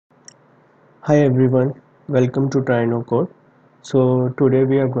Hi everyone, welcome to Trino Code. So today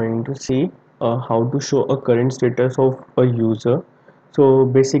we are going to see how to show a current status of a user. So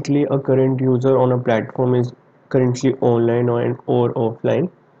basically a current user on a platform is currently online or offline.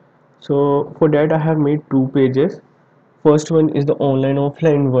 So for that I have made two pages. First one is the online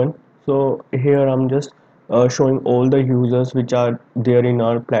offline one. So here I'm just showing all the users which are there in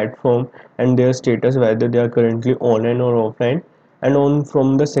our platform and their status, whether they are currently online or offline. And on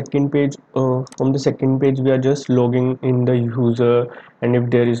from the second page we are just logging in the user, and if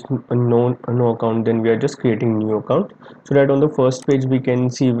there is no account, then we are just creating new account, so that on the first page we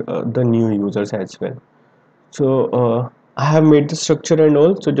can see the new users as well. So I have made the structure and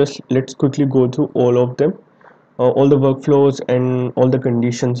all, so just let's quickly go through all of them, all the workflows and all the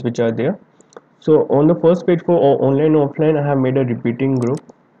conditions which are there. So on the first page for online offline, I have made a repeating group,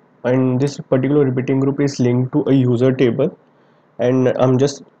 and this particular repeating group is linked to a user table, and I'm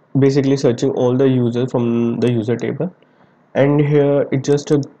just basically searching all the users from the user table. And here it's just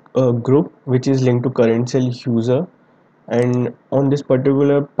a group which is linked to current cell user, and on this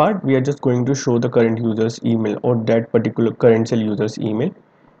particular part we are just going to show the current user's email or that particular current cell user's email.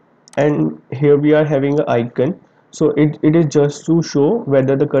 And here we are having an icon, so it is just to show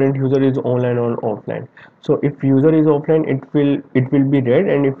whether the current user is online or offline. So if user is offline, it will be red,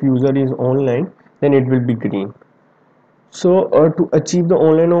 and if user is online, then it will be green. So to achieve the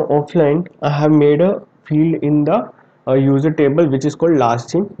online or offline, I have made a field in the user table which is called last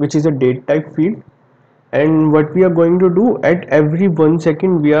seen, which is a date type field. And what we are going to do, at every 1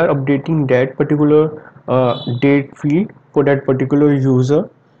 second we are updating that particular date field for that particular user,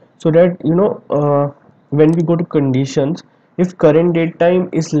 so that when we go to conditions, if current date time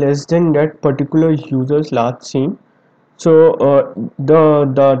is less than that particular user's last seen, so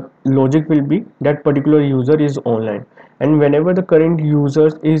the logic will be that particular user is online. And whenever the current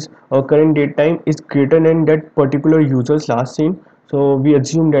users is current date time is greater than that particular user's last seen, so we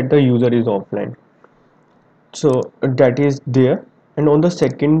assume that the user is offline. So that is there. And on the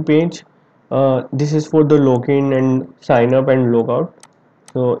second page, this is for the login and sign up and logout.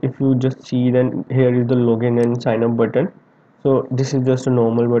 So if you just see, then here is the login and sign up button. So this is just a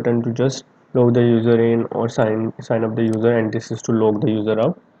normal button to just log the user in or sign up the user, and this is to log the user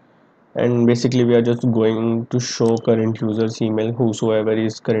out. And basically we are just going to show current user's email, whosoever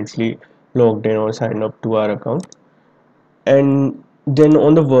is currently logged in or signed up to our account. And then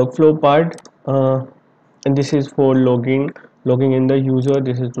on the workflow part, and this is for logging in the user,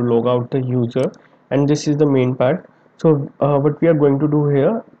 this is to log out the user, and this is the main part. So what we are going to do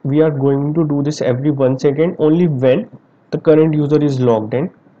here, we are going to do this every 1 second only when the current user is logged in.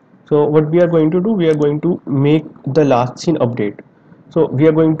 So what we are going to do, we are going to make the last seen update. So we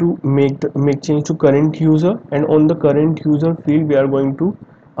are going to make change to current user, and on the current user field we are going to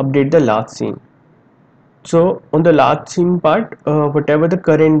update the last seen. So on the last seen part, whatever the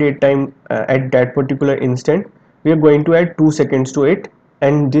current date time at that particular instant, we are going to add 2 seconds to it,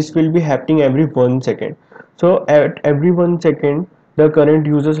 and this will be happening every 1 second. So at every 1 second, the current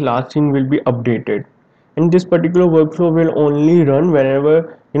user's last seen will be updated, and this particular workflow will only run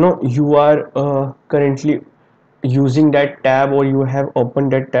whenever you are currently using that tab or you have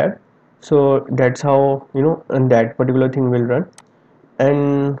opened that tab. So that's how and that particular thing will run.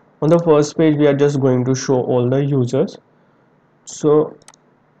 And on the first page we are just going to show all the users. So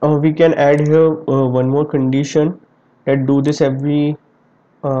we can add here one more condition, that do this every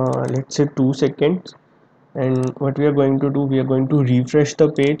let's say 2 seconds. And what we are going to do, we are going to refresh the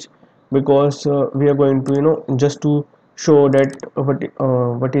page, because we are going to just to show that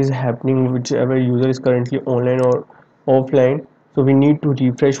what is happening, whichever user is currently online or offline. So we need to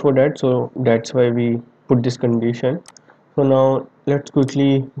refresh for that, so that's why we put this condition. So now let's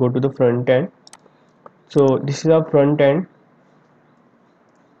quickly go to the front end. So this is our front end,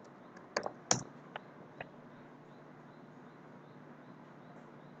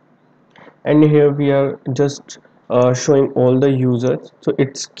 and here we are just showing all the users, so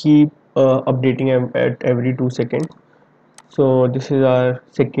it's keep updating at every 2 seconds. So this is our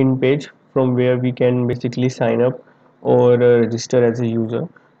second page from where we can basically sign up or register as a user.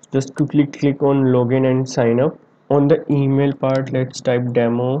 Just quickly click on login and sign up. On the email part, let's type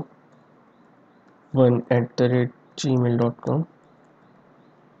demo1@gmail.com,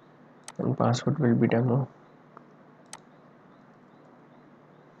 and password will be demo,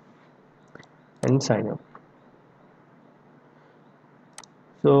 and sign up.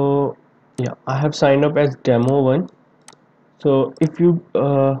 So yeah, I have signed up as demo1. So if you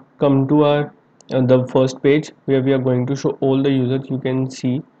come to our the first page where we are going to show all the users, you can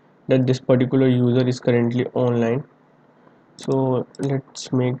see that this particular user is currently online. So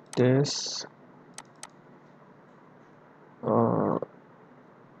let's make this uh,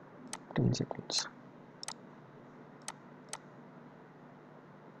 10 seconds.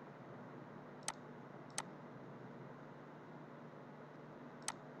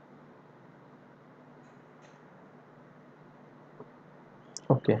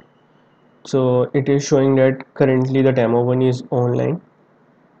 Okay, so it is showing that currently the demo one is online.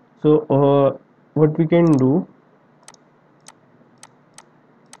 So what we can do,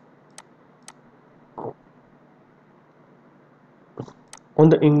 on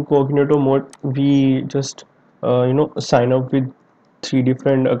the incognito mode, we just sign up with 3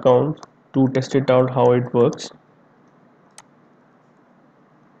 different accounts to test it out how it works.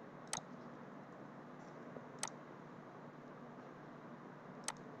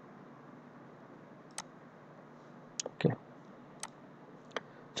 Okay,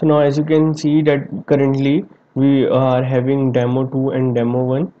 so now as you can see that currently we are having demo 2 and demo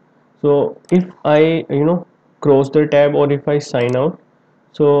 1. So if I close the tab or if I sign out,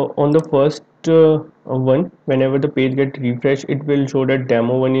 so on the first one, whenever the page gets refreshed, it will show that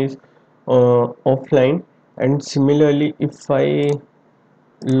demo 1 is offline. And similarly, if I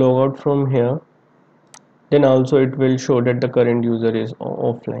log out from here, then also it will show that the current user is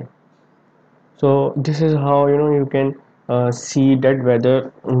offline. So this is how you can see that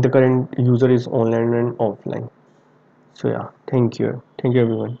whether the current user is online and offline. So yeah, thank you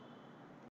everyone.